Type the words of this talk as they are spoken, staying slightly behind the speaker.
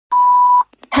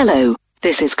Hello,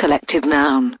 this is Collective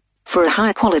Noun. For a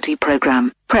high-quality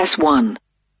program, press 1.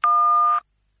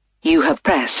 You have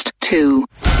pressed 2.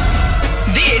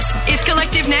 This is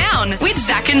Collective Noun with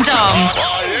Zach and Dom.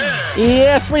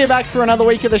 Yes, we are back for another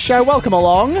week of the show. Welcome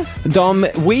along. Dom,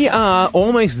 we are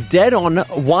almost dead on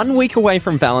 1 week away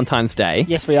from Valentine's Day.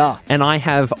 Yes, we are. And I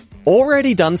have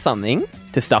already done something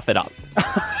to stuff it up.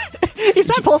 Is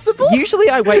that possible? Usually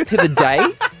I wait to the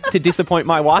day to disappoint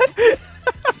my wife.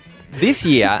 This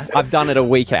year, I've done it a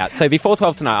week out. So before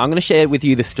 12 tonight, I'm going to share with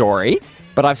you the story,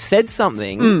 but I've said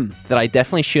something that I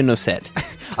definitely shouldn't have said.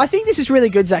 I think this is really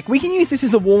good, Zach. We can use this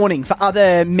as a warning for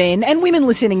other men and women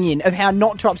listening in of how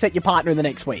not to upset your partner in the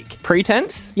next week.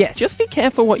 Pretense? Yes. Just be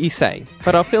careful what you say,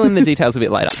 but I'll fill in the details a bit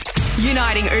later.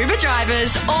 Uniting Uber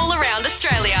drivers all around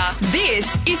Australia.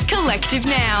 This is Collective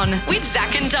Noun with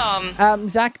Zach and Dom.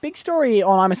 Zach, big story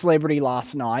on I'm a Celebrity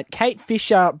last night. Kate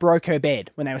Fisher broke her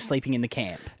bed when they were sleeping in the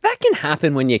camp. That can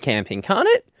happen when you're camping, can't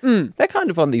it? They're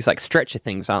kind of on these like stretcher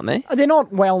things, aren't they? They're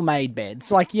not well-made beds.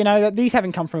 Like, you know, these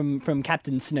haven't come from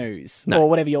Captain Snooze or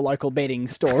whatever your local bedding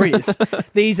store is.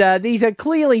 These are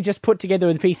clearly just put together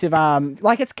with a piece of,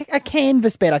 like it's a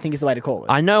canvas bed, I think is the way to call it.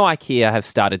 I know IKEA have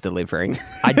started delivering.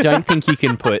 I don't think you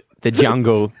can put the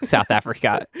jungle, South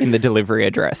Africa, in the delivery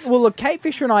address. Well, look, Kate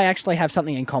Fisher and I actually have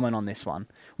something in common on this one.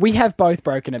 We have both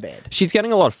broken a bed. She's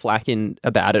getting a lot of flack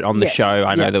about it on the show.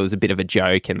 I know there was a bit of a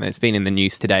joke and it's been in the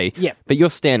news today. Yep. But you're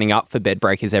standing up for bed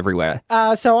breakers everywhere.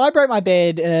 So I broke my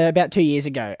bed about 2 years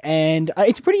ago, and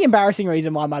it's a pretty embarrassing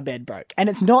reason why my bed broke. And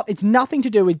it's nothing to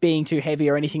do with being too heavy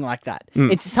or anything like that.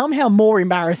 It's somehow more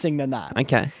embarrassing than that.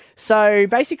 Okay. So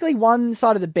basically one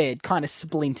side of the bed kind of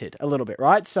splintered a little bit,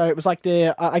 right? So it was like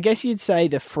I guess you'd say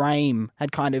the frame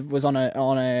was on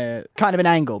a kind of an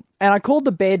angle. And I called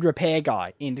the bed repair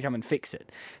guy in to come and fix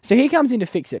it. So he comes in to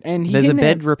fix it, and There's a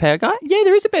bed repair guy? Yeah,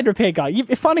 there is a bed repair guy.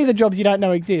 Funny the jobs you don't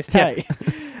know exist, hey?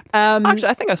 Actually,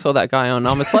 I think I saw that guy on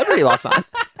I'm a Celebrity last night.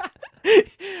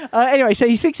 Anyway, so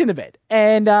he's fixing the bed,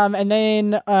 and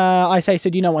then I say, "So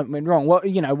do you know what went wrong? What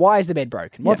why is the bed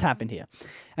broken? What's happened here?"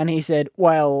 And he said,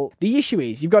 "Well, the issue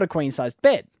is you've got a queen-sized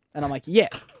bed." And I'm like, "Yeah."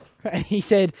 And he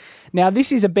said, "Now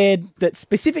this is a bed that's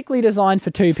specifically designed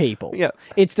for two people. Yeah,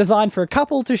 it's designed for a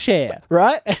couple to share,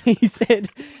 right?" And he said,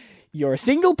 "You're a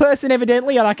single person,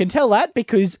 evidently, and I can tell that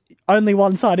because only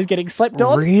one side is getting slept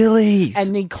on. Really?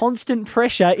 And the constant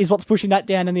pressure is what's pushing that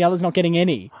down and the other's not getting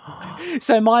any.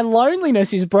 So my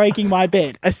loneliness is breaking my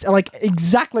bed." Like,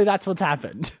 exactly that's what's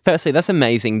happened. Firstly, that's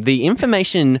amazing. The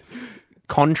information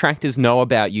contractors know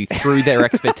about you through their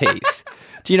expertise.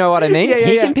 Do you know what I mean?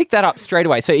 He can pick that up straight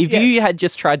away. So if you had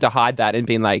just tried to hide that and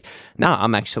been like, "No,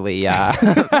 I'm actually,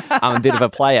 I'm a bit of a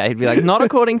player," he'd be like, "Not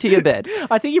according to your bed."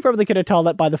 I think you probably could have told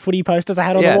that by the footy posters I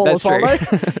had on the wall as well, true.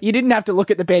 though. You didn't have to look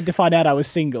at the bed to find out I was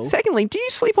single. Secondly, do you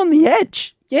sleep on the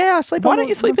edge? Yeah, I sleep Why don't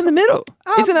you sleep in the middle?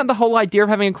 Isn't that the whole idea of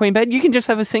having a queen bed? You can just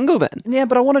have a single then. Yeah,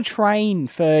 but I want to train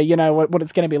for, what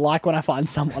it's going to be like when I find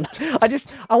someone.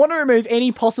 I want to remove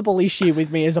any possible issue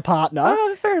with me as a partner.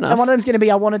 Oh, fair enough. And one of them's going to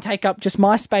be I want to take up just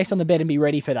my space on the bed and be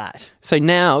ready for that. So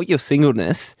now your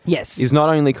singleness is not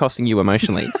only costing you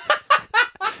emotionally,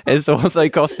 it's also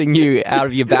costing you out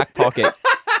of your back pocket.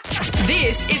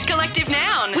 This is Collective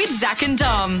Noun with Zach and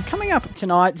Dom. Coming up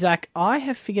tonight, Zach, I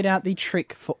have figured out the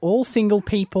trick for all single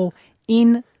people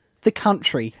in the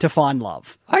country to find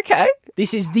love. Okay.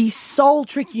 This is the sole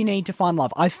trick you need to find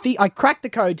love. I cracked the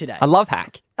code today. A love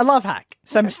hack. A love hack.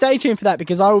 So stay tuned for that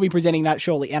because I will be presenting that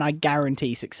shortly and I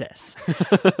guarantee success.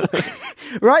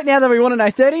 Right now, though, we want to know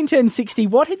 131060,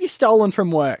 what have you stolen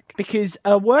from work? Because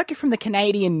a worker from the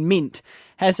Canadian Mint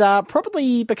has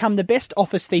probably become the best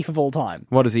office thief of all time.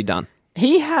 What has he done?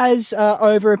 He has,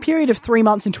 over a period of 3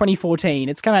 months in 2014,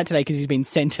 it's come out today because he's been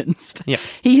sentenced. Yeah.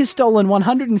 He has stolen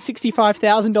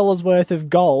 $165,000 worth of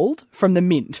gold from the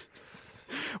Mint,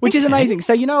 which is amazing.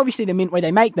 So, obviously the Mint where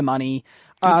they make the money.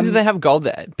 Do they have gold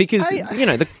there? Because,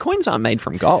 the coins aren't made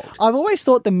from gold. I've always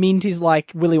thought the Mint is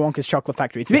like Willy Wonka's chocolate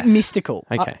factory. It's a bit mystical.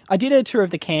 Okay. I did a tour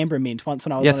of the Canberra Mint once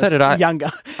when I was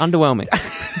younger. Underwhelming.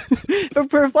 But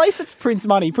for a place that's prints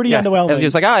money, pretty underwhelming. It was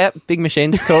just like, oh, yeah, big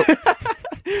machines, cool.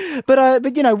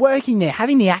 But working there,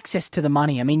 having the access to the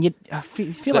money, I mean, I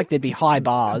feel like there'd be high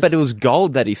bars. But it was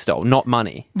gold that he stole, not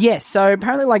money. Yes, so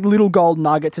apparently like little gold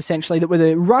nuggets, essentially, that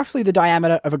were roughly the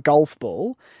diameter of a golf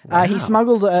ball. Wow. He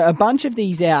smuggled a bunch of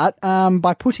these out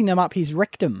by putting them up his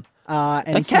rectum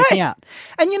and sneaking out.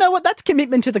 And you know what? That's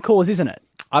commitment to the cause, isn't it?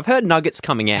 I've heard nuggets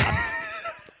coming out.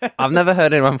 I've never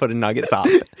heard anyone putting nuggets up.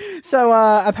 So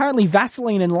apparently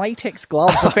Vaseline and latex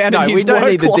gloves were found in his we don't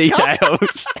work need the locker.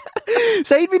 details.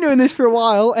 So he'd been doing this for a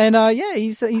while, and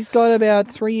he's got about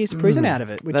 3 years prison out of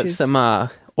it, which That's is some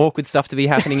awkward stuff to be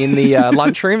happening in the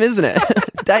lunchroom, isn't it?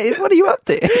 Dave, what are you up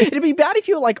to? It'd be bad if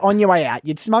you were like on your way out,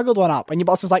 you'd smuggled one up, and your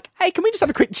boss was like, "Hey, can we just have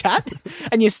a quick chat?"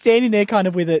 And you're standing there kind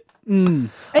of with it. Anyway.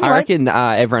 I reckon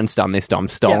everyone's done this, Dom,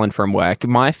 stolen from work.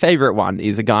 My favourite one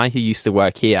is a guy who used to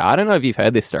work here. I don't know if you've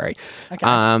heard this story.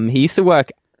 Okay. He used to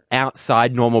work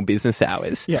outside normal business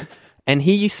hours. Yeah. And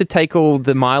he used to take all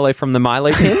the Milo from the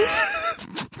Milo tins.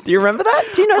 Do you remember that?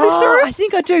 Do you know this story? I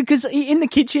think I do, because in the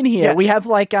kitchen here, we have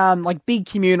like big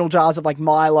communal jars of like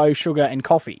Milo, sugar, and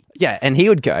coffee. Yeah, and he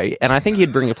would go, and I think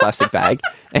he'd bring a plastic bag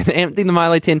and empty the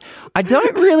Milo tin. I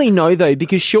don't really know, though,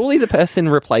 because surely the person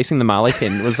replacing the Milo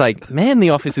tin was like, man, the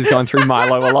office is going through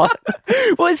Milo a lot.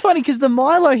 Well, it's funny, because the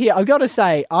Milo here, I've got to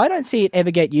say, I don't see it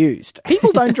ever get used.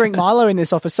 People don't drink Milo in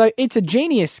this office, so it's a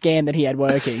genius scam that he had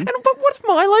working. But what's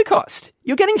Milo cost?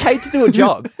 You're getting paid to do a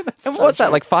job. And what's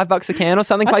that, like $5 a can or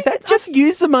something like that? Just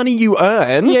use the money you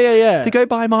earn to go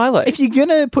buy Milo. If you're going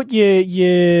to put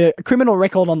your criminal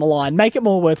record on the line, make it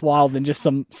more worthwhile than just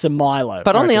some Milo.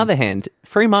 But on the other hand,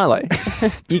 free Milo.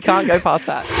 You can't go past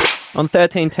that. On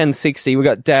 131060, we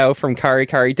got Dale from Curry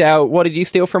Curry. Dale, what did you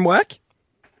steal from work?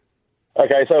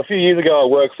 Okay, so a few years ago, I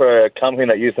worked for a company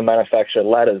that used to manufacture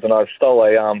ladders, and I stole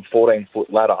a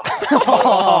 14-foot ladder.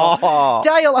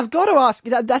 Dale, I've got to ask.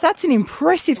 That's an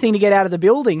impressive thing to get out of the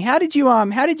building. How did you?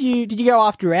 Did you go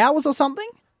after hours or something?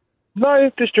 No,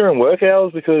 just during work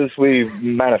hours, because we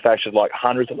manufactured like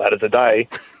hundreds of ladders a day.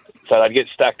 So they'd get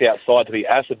stacked outside to be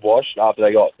acid washed after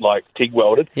they got like TIG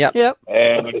welded. Yep.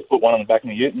 And we just put one on the back of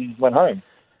the ute and went home.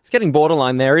 It's getting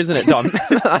borderline there, isn't it, Dom?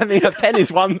 I mean, a pen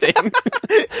is one thing.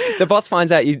 The boss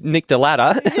finds out you nicked a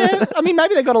ladder. Yeah, I mean,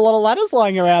 maybe they've got a lot of ladders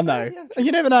lying around, though.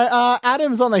 You never know.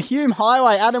 Adam's on the Hume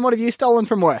Highway. Adam, what have you stolen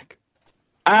from work?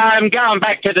 Going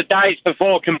back to the days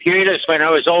before computers when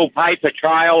it was all paper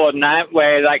trail and that,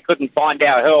 where they couldn't find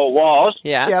out who it was.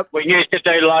 Yeah. Yep. We used to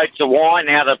do loads of wine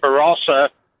out of Barossa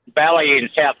Valley in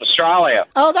South Australia.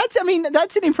 Oh, that's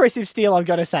an impressive steal, I've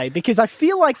got to say, because I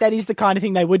feel like that is the kind of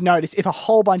thing they would notice if a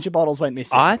whole bunch of bottles went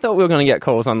missing. I thought we were going to get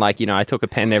calls on, like, I took a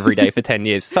pen every day for 10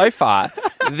 years. So far,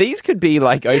 these could be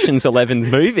like Ocean's 11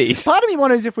 movies. Part of me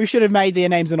wonders if we should have made their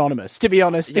names anonymous, to be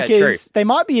honest, because they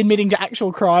might be admitting to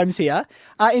actual crimes here.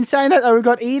 In saying that, though, we've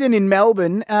got Eden in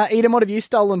Melbourne. Eden, what have you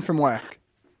stolen from work?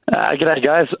 G'day,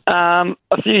 guys.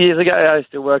 A few years ago, I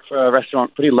used to work for a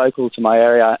restaurant pretty local to my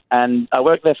area, and I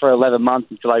worked there for 11 months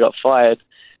until I got fired.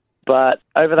 But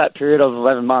over that period of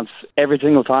 11 months, every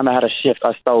single time I had a shift,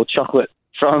 I stole chocolate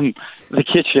from the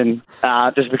kitchen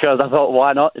just because I thought,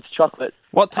 why not? It's chocolate.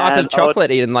 What type of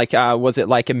chocolate, Eden? Like, was it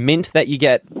like a mint that you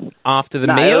get after the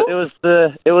meal? It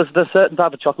was the certain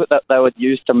type of chocolate that they would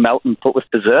use to melt and put with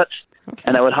desserts. Okay.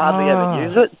 And they would hardly ever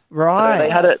use it. Right.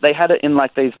 So they had it in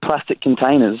like these plastic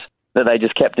containers that they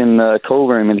just kept in the cool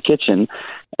room in the kitchen.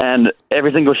 And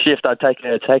every single shift, I'd take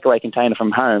a takeaway container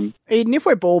from home. Eden, if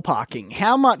we're ballparking,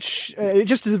 how much,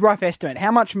 just as a rough estimate,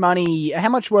 how much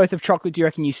worth of chocolate do you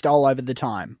reckon you stole over the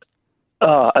time?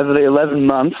 Over the 11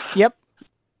 months? Yep.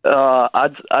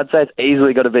 I'd say it's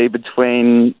easily got to be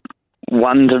between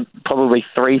 $1,000 to probably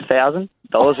 $3,000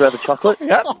 worth of chocolate.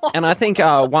 Yep. And I think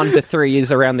 1 to 3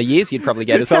 is around the years you'd probably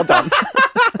get as well, Done.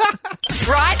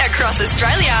 Right across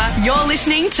Australia, you're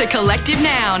listening to Collective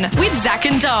Noun with Zach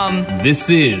and Dom. This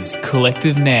is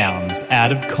Collective Noun's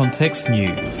Out of Context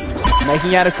News.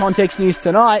 Making out of context news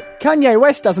tonight, Kanye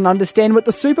West doesn't understand what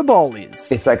the Super Bowl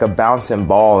is. It's like a bouncing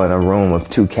ball in a room with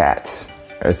two cats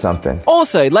or something.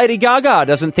 Also, Lady Gaga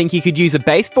doesn't think you could use a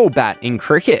baseball bat in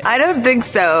cricket. I don't think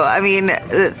so. I mean,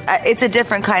 it's a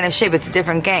different kind of shape. It's a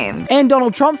different game. And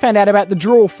Donald Trump found out about the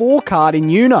Draw 4 card in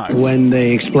Uno. When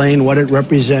they explain what it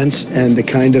represents and the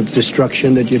kind of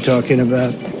destruction that you're talking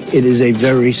about, it is a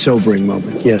very sobering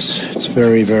moment. Yes, it's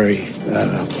very, very,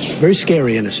 very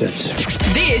scary in a sense.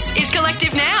 This is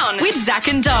Collective Noun with Zach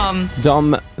and Dom.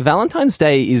 Dom, Valentine's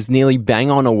Day is nearly bang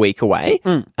on a week away,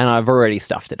 and I've already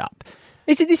stuffed it up.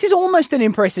 This is almost an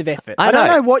impressive effort. I don't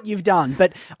know what you've done,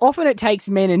 but often it takes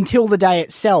men until the day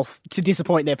itself to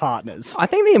disappoint their partners. I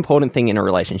think the important thing in a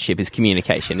relationship is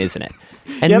communication, isn't it?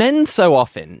 And men, so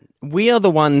often, we are the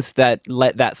ones that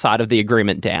let that side of the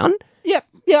agreement down. Yep.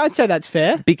 Yeah, I'd say that's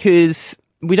fair. Because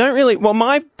we don't really... Well,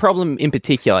 my problem in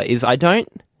particular is I don't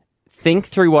think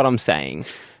through what I'm saying.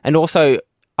 And also,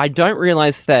 I don't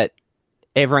realise that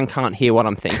everyone can't hear what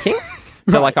I'm thinking.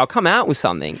 So, like, I'll come out with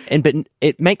something, but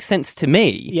it makes sense to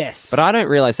me. Yes. But I don't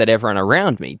realise that everyone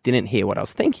around me didn't hear what I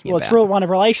was thinking about. Well, it's rule one of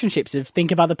relationships, of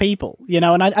think of other people, and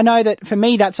I know that for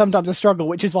me that's sometimes a struggle,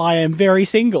 which is why I am very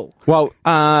single. Well,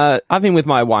 I've been with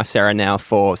my wife, Sarah, now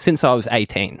since I was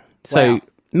 18. So, wow.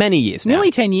 many years now.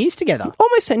 Nearly 10 years together.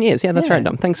 Almost 10 years. Yeah, that's right,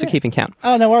 Dom. Thanks for keeping count.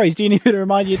 Oh, no worries. Do you need me to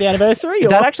remind you of the anniversary? Or?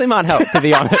 That actually might help, to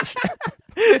be honest.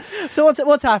 So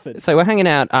what's happened? So we're hanging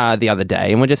out the other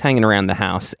day, and we're just hanging around the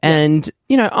house. And,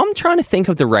 I'm trying to think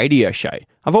of the radio show.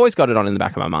 I've always got it on in the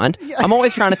back of my mind. I'm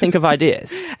always trying to think of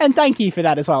ideas. And thank you for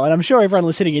that as well. And I'm sure everyone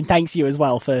listening in thanks you as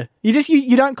well for...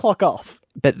 You don't clock off.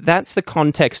 But that's the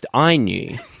context I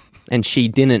knew, and she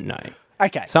didn't know.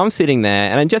 Okay. So I'm sitting there,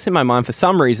 and I'm just in my mind, for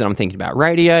some reason, I'm thinking about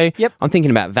radio. Yep. I'm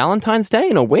thinking about Valentine's Day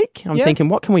in a week. I'm thinking,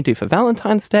 what can we do for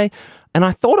Valentine's Day? And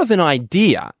I thought of an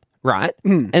idea, right?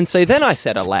 And so then I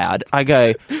said aloud, I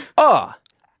go, I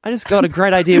just got a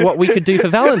great idea what we could do for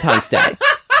Valentine's Day.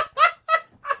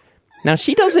 Now,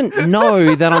 she doesn't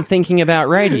know that I'm thinking about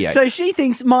radio. So she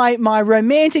thinks my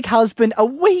romantic husband a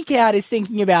week out is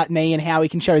thinking about me and how he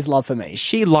can show his love for me.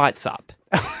 She lights up.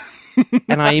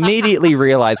 And I immediately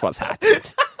realise what's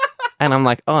happened. And I'm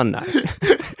like, oh, no.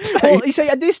 Well, you see,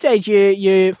 at this stage,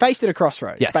 you're faced at a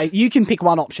crossroads. Yes. You can pick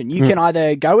one option. You can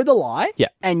either go with a lie, Yeah.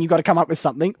 and you've got to come up with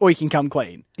something, or you can come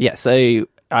clean. Yeah, so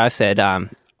I said, I'm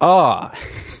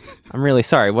really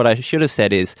sorry. What I should have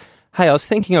said is, hey, I was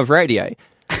thinking of radio.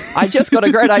 I just got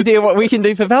a great idea what we can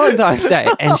do for Valentine's Day.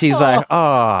 And she's like,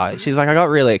 I got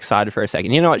really excited for a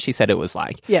second. You know what she said it was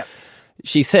like? Yeah.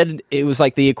 She said it was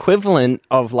like the equivalent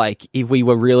of like if we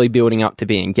were really building up to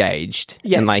be engaged.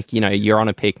 Yes. And like, you're on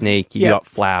a picnic, you got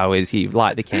flowers, you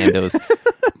light the candles.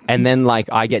 And then like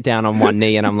I get down on one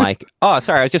knee and I'm like, oh,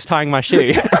 sorry, I was just tying my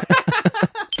shoe.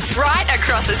 Right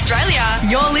across Australia,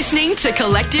 you're listening to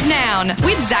Collective Noun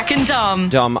with Zach and Dom.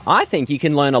 Dom, I think you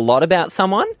can learn a lot about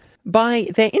someone by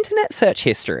their internet search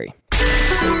history.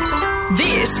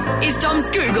 This is Dom's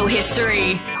Google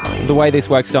history. The way this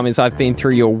works, Dom, is I've been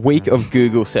through your week of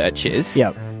Google searches.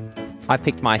 Yep. I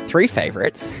picked my 3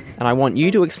 favourites, and I want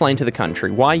you to explain to the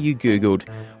country why you Googled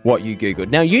what you Googled.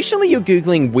 Now, usually you're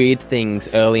Googling weird things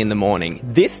early in the morning.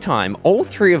 This time, all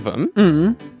 3 of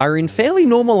them are in fairly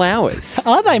normal hours.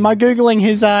 Are they? My Googling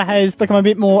has become a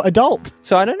bit more adult.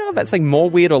 So I don't know if that's like more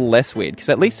weird or less weird, because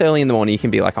at least early in the morning you can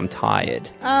be like, I'm tired.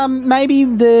 Maybe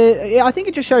I think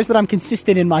it just shows that I'm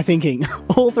consistent in my thinking.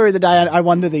 All through the day, I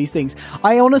wonder these things.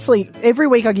 I honestly, every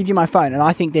week I give you my phone, and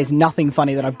I think there's nothing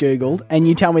funny that I've Googled, and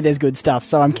you tell me there's good stuff,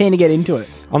 so I'm keen to get into it.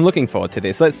 I'm looking forward to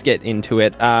this. Let's get into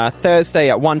it. Thursday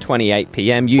at 1:28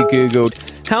 p.m, you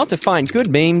Googled how to find good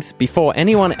memes before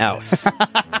anyone else.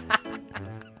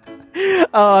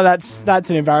 Oh, that's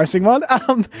an embarrassing one.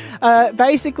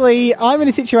 Basically, I'm in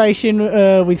a situation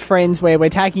with friends where we're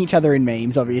tagging each other in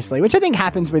memes, obviously, which I think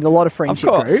happens with a lot of friendship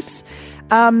groups.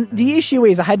 The issue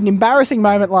is I had an embarrassing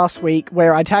moment last week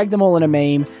where I tagged them all in a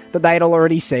meme that they'd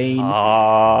already seen.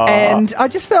 And I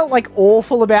just felt like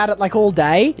awful about it like all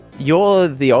day. You're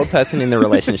the old person in the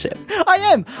relationship. I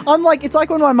am. I'm like, it's like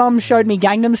when my mum showed me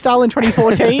Gangnam Style in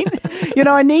 2014.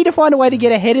 I need to find a way to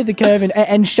get ahead of the curve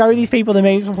and show these people the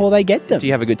memes before they get them. Do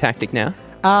you have a good tactic now?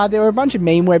 There were a bunch of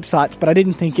meme websites, but I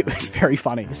didn't think it was very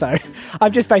funny. So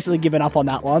I've just basically given up on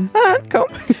that one. All right, cool.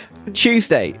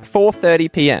 Tuesday,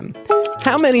 4:30 p.m.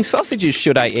 How many sausages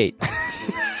should I eat?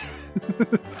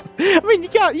 I mean,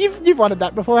 you've wanted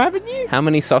that before, haven't you? How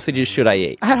many sausages should I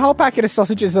eat? I had a whole packet of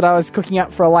sausages that I was cooking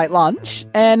up for a late lunch,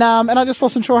 and I just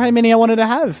wasn't sure how many I wanted to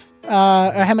have. Or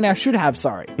how many I should have,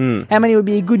 sorry. How many would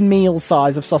be a good meal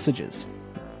size of sausages?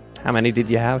 How many did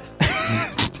you have?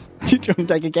 Do you want to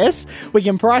take a guess? We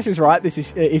can price this right. This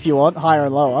is, if you want, higher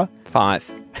and lower.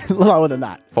 5. Lower than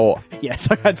that. 4. Yes,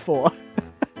 I had 4.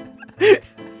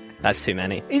 That's too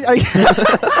many.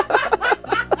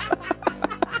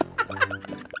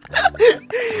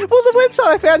 Well, the website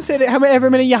I found said however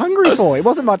many you're hungry for. It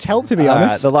wasn't much help, to be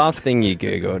honest. The last thing you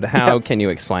Googled, how can you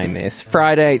explain this?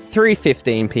 Friday,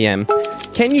 3:15 p.m.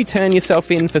 Can you turn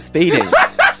yourself in for speeding?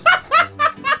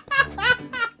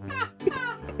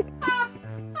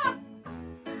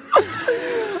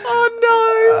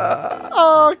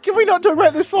 Oh, can we not talk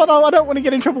about this one? I don't want to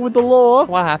get in trouble with the law.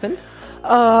 What happened?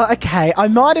 Okay, I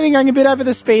might have been going a bit over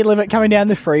the speed limit coming down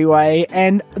the freeway,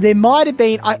 and there might have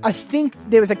been, I think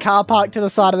there was a car parked to the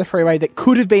side of the freeway that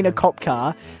could have been a cop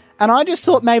car, and I just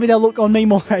thought maybe they'll look on me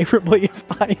more favourably if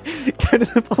I go to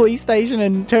the police station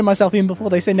and turn myself in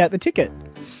before they send out the ticket.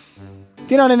 Do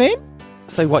you know what I mean?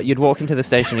 So what, you'd walk into the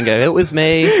station and go, it was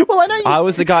me. Well, I know you... I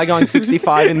was the guy going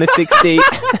 65 in the 60. Well,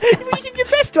 you can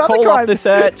confess to other Call crimes. off the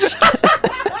search.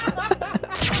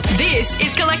 This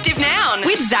is Collective Noun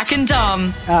with Zach and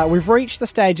Dom. We've reached the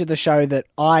stage of the show that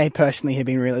I personally have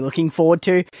been really looking forward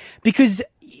to, because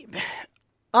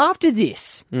after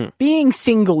this, being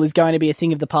single is going to be a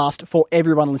thing of the past for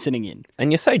everyone listening in.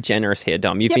 And you're so generous here,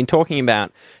 Dom. You've been talking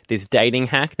about this dating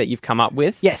hack that you've come up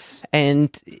with. Yes.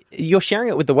 And you're sharing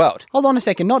it with the world. Hold on a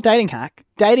second. Not dating hack.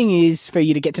 Dating is for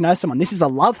you to get to know someone. This is a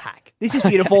love hack. This is for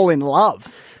you to fall in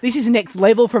love. This is next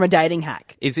level from a dating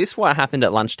hack. Is this what happened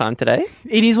at lunchtime today?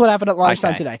 It is what happened at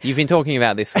lunchtime today. You've been talking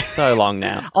about this for so long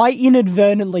now. I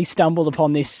inadvertently stumbled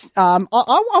upon this. I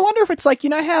wonder if it's like,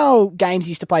 you know how games you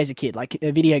used to play as a kid, like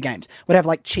video games, would have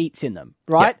like cheats in them,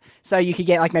 right? Yep. So you could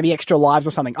get like maybe extra lives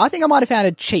or something. I think I might have found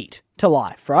a cheat to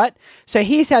life, right? So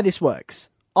here's how this works.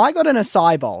 I got an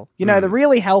acai bowl. You know, the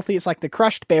really healthy, it's like the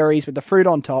crushed berries with the fruit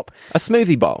on top. A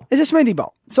smoothie bowl. It's a smoothie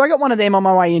bowl. So I got one of them on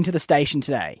my way into the station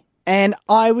today. And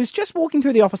I was just walking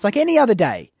through the office like any other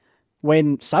day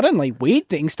when suddenly weird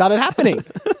things started happening.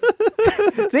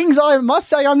 Things I must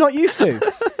say I'm not used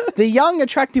to. The young,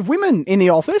 attractive women in the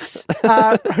office,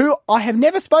 who I have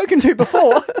never spoken to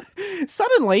before,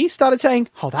 suddenly started saying,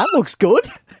 "Oh, that looks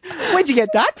good. Where'd you get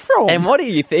that from?" And what are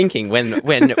you thinking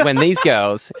when these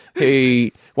girls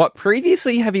who,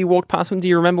 previously have you walked past them? Do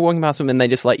you remember walking past them and they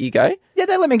just let you go? Yeah,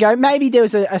 they let me go. Maybe there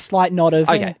was a slight nod of,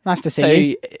 okay, nice to see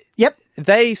you. Yep.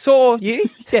 They saw you?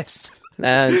 Yes.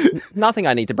 Nothing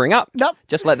I need to bring up. Nope.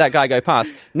 Just let that guy go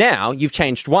past. Now, you've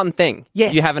changed one thing.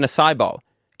 Yes. You have an acai bowl.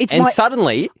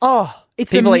 Suddenly, it's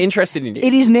people are interested in you.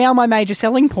 It is now my major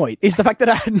selling point, is the fact that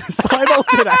I had an acai bowl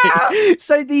today.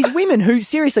 So these women who,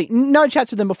 seriously, no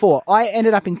chats with them before, I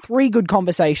ended up in 3 good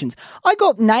conversations. I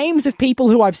got names of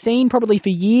people who I've seen probably for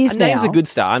years now. A name's a good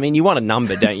start. I mean, you want a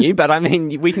number, don't you? But I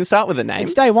mean, we can start with a name.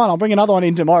 It's day one. I'll bring another one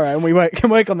in tomorrow and we can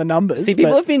work on the numbers. See,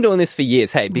 people have been doing this for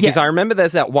years, hey, because I remember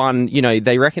there's that one,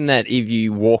 they reckon that if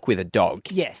you walk with a dog,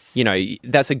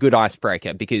 that's a good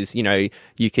icebreaker because,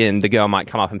 the girl might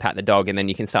come up and pat the dog and then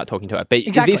you can start talking to her. But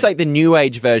exactly. It's like the new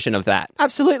age version of that.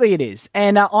 Absolutely it is.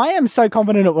 And I am so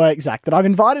confident at work, Zach, that I've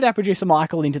invited our producer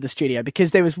Michael into the studio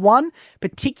because there was one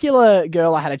particular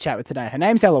girl I had a chat with today. Her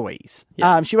name's Eloise.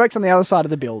 Yep. She works on the other side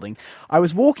of the building. I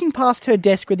was walking past her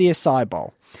desk with the acai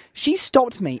bowl. She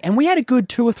stopped me and we had a good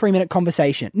 2 or 3 minute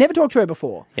conversation. Never talked to her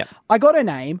before. Yep. I got her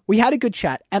name. We had a good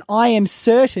chat and I am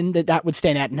certain that would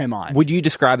stand out in her mind. Would you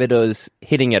describe it as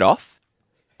hitting it off?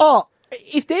 Oh,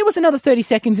 if there was another 30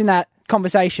 seconds in that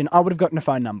conversation, I would have gotten a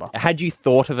phone number. Had you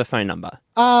thought of a phone number?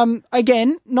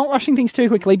 Again, not rushing things too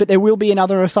quickly, but there will be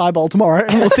another acai bowl tomorrow,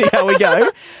 and we'll see how we go.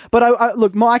 But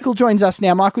look, Michael joins us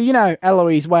now. Michael, you know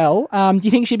Eloise well. Do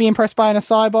you think she'd be impressed by an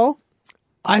acai bowl?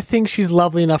 I think she's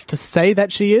lovely enough to say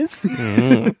that she is.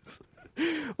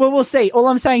 Well, we'll see. All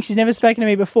I'm saying, she's never spoken to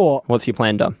me before. What's your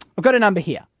plan, Dom? I've got a number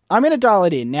here. I'm going to dial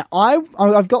it in. Now, I've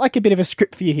got like a bit of a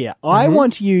script for you here. I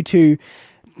want you to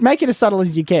make it as subtle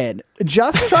as you can.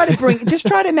 Just try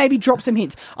to maybe drop some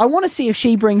hints. I want to see if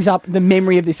she brings up the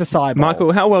memory of this acai bowl.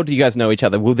 Michael, how well do you guys know each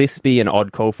other? Will this be an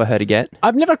odd call for her to get?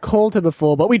 I've never called her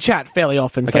before, but we chat fairly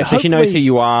often. Okay, so she knows who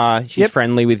you are. She's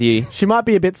friendly with you. She might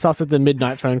be a bit sus at the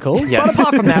midnight phone call, but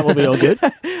apart from that, we'll be all good.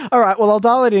 All right, well, I'll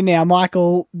dial it in now,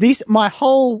 Michael. My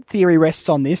whole theory rests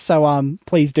on this, so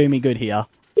please do me good here.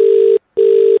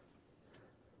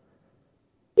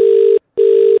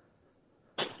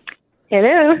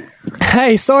 Hello.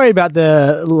 Hey, sorry about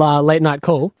the late night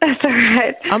call. That's all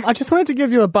right. I just wanted to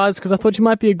give you a buzz because I thought you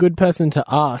might be a good person to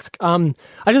ask. I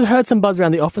just heard some buzz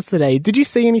around the office today. Did you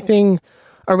see anything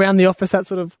around the office that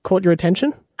sort of caught your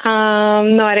attention?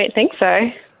 No, I don't think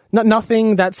so.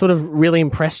 Nothing that sort of really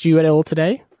impressed you at all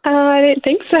today? I don't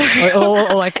think so.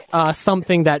 or like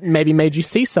something that maybe made you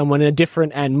see someone in a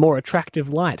different and more attractive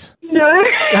light? No.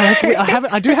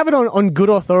 I do have it on good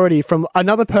authority from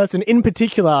another person in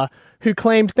particular who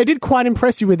claimed they did quite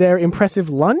impress you with their impressive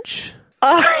lunch.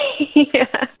 Oh,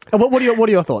 yeah. What are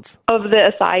your thoughts? Of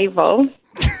the acai bowl.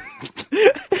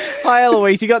 Hi,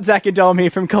 Eloise. You got Zach and Dom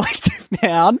here from Collective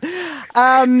Noun.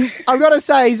 I've got to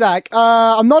say, Zach,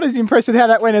 I'm not as impressed with how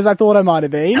that went as I thought I might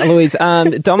have been. Eloise,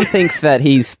 Dom thinks that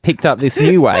he's picked up this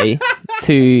new way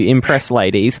to impress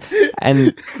ladies,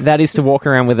 and that is to walk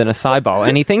around with an acai bowl,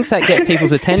 and he thinks that gets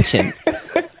people's attention.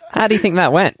 How do you think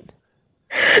that went?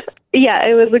 Yeah,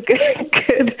 it was a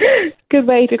good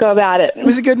way to go about it. It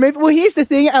was a good move. Well, here's the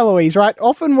thing, Eloise, right?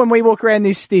 Often when we walk around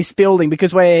this building,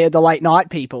 because we're the late night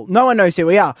people, no one knows who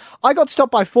we are. I got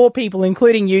stopped by 4 people,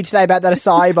 including you today, about that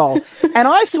acai bowl. And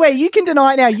I swear, you can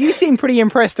deny it now. You seem pretty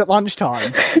impressed at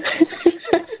lunchtime.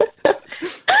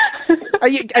 Are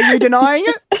you denying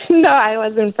it? No, I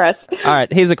was impressed. All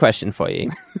right, here's a question for you.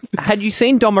 Had you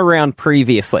seen Dom around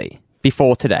previously,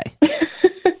 before today?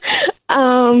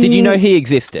 Did you know he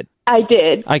existed? I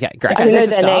did. Okay, great. I didn't know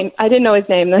their name. I didn't know his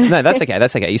name though. No, that's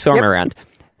okay. You saw him around.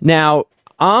 Now,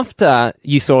 after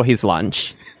you saw his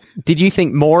lunch, Did you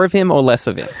think more of him or less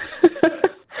of him?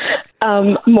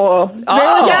 More.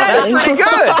 Oh, that's pretty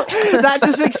good. That's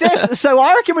a success. So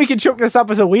I reckon we could chalk this up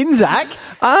as a win, Zach.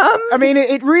 I mean,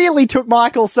 it really took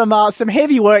Michael some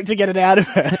heavy work to get it out of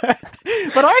her.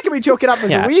 But I reckon we chalk it up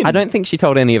as a win. I don't think she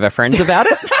told any of her friends about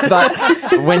it,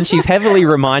 but when she's heavily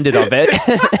reminded of it,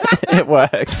 it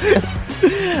works.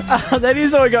 That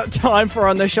is all we got time for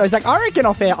on the show. Zach, I reckon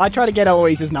off air, I try to get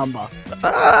Eloise's number.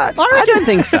 I don't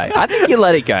think so. I think you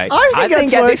let it go. I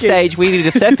think at this stage we need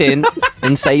to step in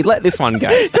and say, let this one go.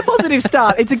 It's a positive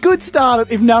start. It's a good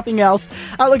start, if nothing else.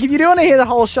 Look, if you do want to hear the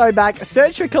whole show back,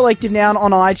 search for Collective Noun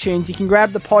on iTunes. You can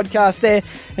grab the podcast there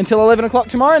until 11 o'clock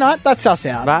tomorrow night. That's us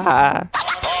out. Bye.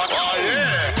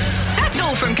 That's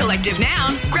all from Collective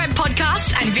Noun. Grab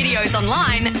podcasts and videos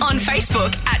online on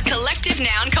Facebook at Collective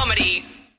Noun Comedy.